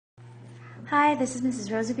Hi, this is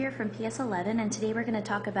Mrs. Rosevier from PS11, and today we're going to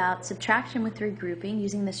talk about subtraction with regrouping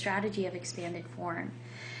using the strategy of expanded form.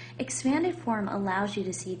 Expanded form allows you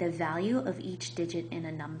to see the value of each digit in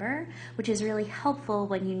a number, which is really helpful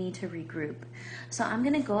when you need to regroup. So I'm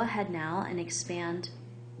going to go ahead now and expand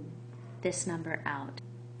this number out.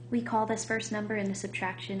 We call this first number in the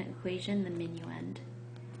subtraction equation the minuend.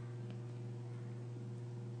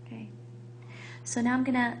 Okay. So now I'm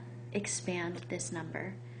going to expand this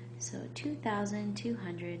number. So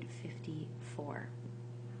 2,254.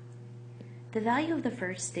 The value of the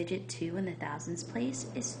first digit 2 in the thousands place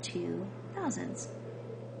is 2 thousandths,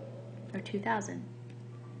 or 2,000.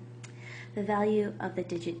 The value of the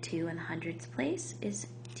digit 2 in the hundreds place is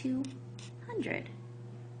 200.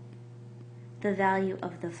 The value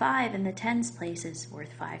of the 5 in the tens place is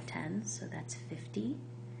worth 5 tens, so that's 50.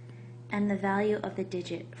 And the value of the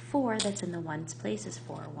digit 4 that's in the ones place is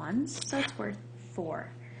 4 ones, so it's worth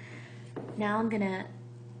 4. Now I'm going to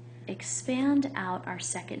expand out our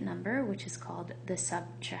second number, which is called the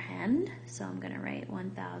subtrahend. So I'm going to write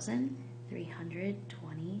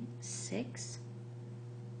 1,326.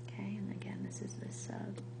 Okay, and again, this is the subtrahend.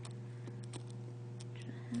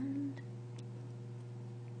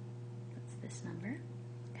 That's this number.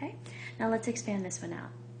 Okay, now let's expand this one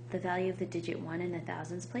out. The value of the digit 1 in the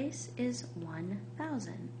thousands place is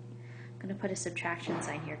 1,000. I'm going to put a subtraction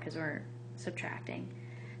sign here because we're subtracting.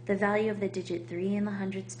 The value of the digit 3 in the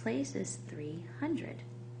hundreds place is 300.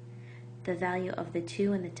 The value of the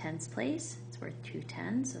 2 in the tens place, it's worth 2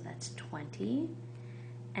 tens, so that's 20.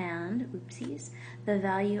 And, oopsies, the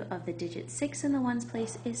value of the digit 6 in the ones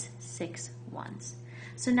place is 6 ones.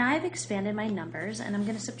 So now I've expanded my numbers and I'm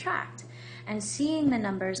going to subtract. And seeing the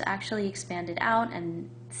numbers actually expanded out and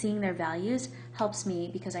seeing their values helps me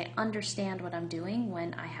because I understand what I'm doing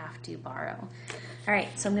when I have to borrow. All right,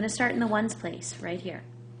 so I'm going to start in the ones place right here.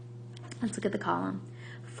 Let's look at the column.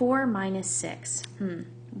 4 minus 6.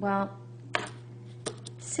 Well,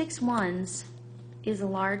 6 ones is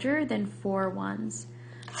larger than 4 ones.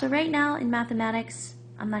 So right now in mathematics,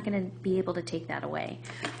 I'm not going to be able to take that away.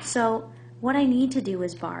 So what I need to do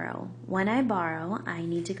is borrow. When I borrow, I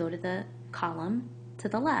need to go to the column to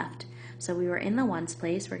the left. So we were in the ones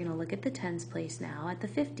place. We're going to look at the tens place now at the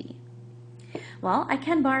 50. Well, I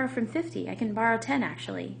can borrow from 50. I can borrow 10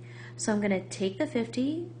 actually. So I'm going to take the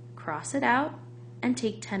 50, cross it out, and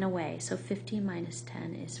take 10 away. So 50 minus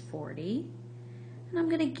 10 is 40. And I'm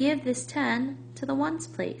going to give this 10 to the ones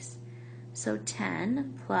place. So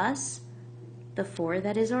 10 plus the 4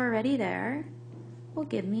 that is already there will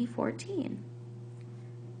give me 14.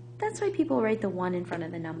 That's why people write the 1 in front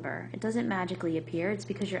of the number. It doesn't magically appear. It's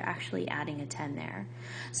because you're actually adding a 10 there.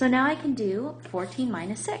 So now I can do 14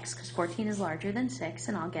 minus 6, because 14 is larger than 6,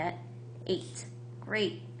 and I'll get 8.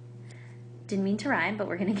 Great. Didn't mean to rhyme, but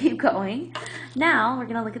we're going to keep going. Now we're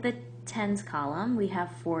going to look at the tens column. We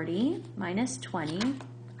have 40 minus 20.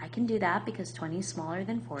 I can do that because 20 is smaller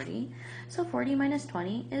than 40. So 40 minus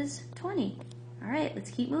 20 is 20. All right,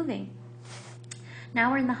 let's keep moving.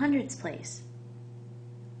 Now we're in the hundreds place,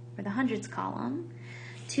 or the hundreds column.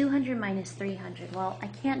 200 minus 300. Well, I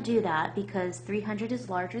can't do that because 300 is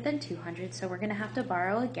larger than 200, so we're going to have to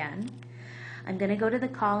borrow again. I'm going to go to the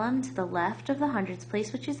column to the left of the hundreds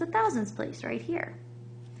place, which is the thousands place right here.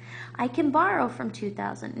 I can borrow from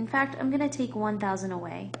 2,000. In fact, I'm going to take 1,000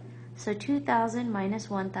 away. So 2,000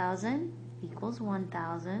 minus 1,000 equals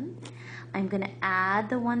 1,000. I'm going to add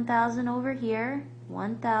the 1,000 over here.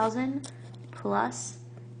 1,000 plus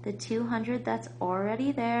the 200 that's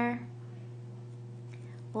already there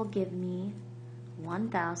will give me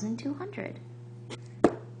 1,200.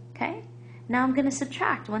 Okay? Now I'm going to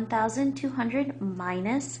subtract 1,200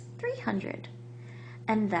 minus 300,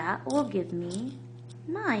 and that will give me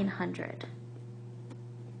 900.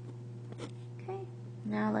 Okay,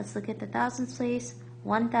 now let's look at the thousands place.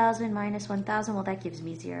 1,000 minus 1,000, well, that gives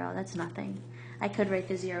me 0. That's nothing. I could write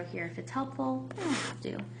the 0 here if it's helpful. I don't have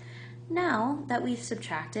to. Now that we've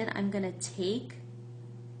subtracted, I'm going to take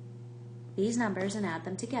these numbers and add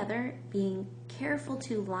them together, being careful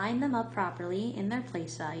to line them up properly in their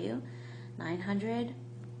place value. 900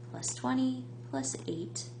 plus 20 plus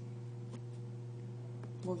 8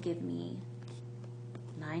 will give me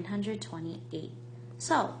 928.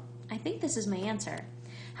 So I think this is my answer.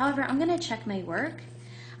 However, I'm going to check my work.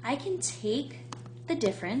 I can take the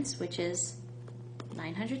difference, which is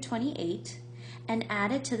 928, and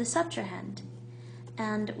add it to the subtrahend.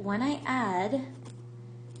 And when I add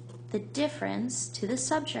the difference to the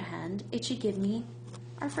subtrahend, it should give me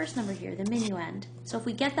our first number here, the minuend. So if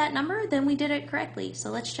we get that number, then we did it correctly.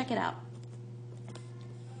 So let's check it out.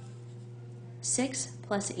 6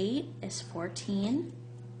 plus 8 is 14.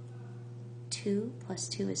 2 plus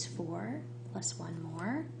 2 is 4, plus 1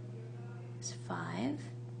 more is 5.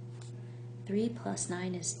 3 plus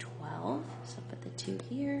 9 is 12, so put the 2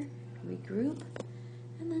 here, regroup,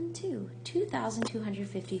 and then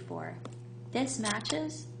 2,254. This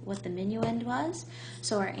matches what the minuend was,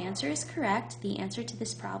 so our answer is correct. The answer to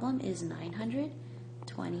this problem is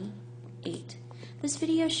 928. This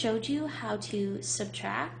video showed you how to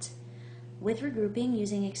subtract with regrouping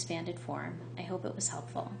using expanded form. I hope it was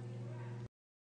helpful.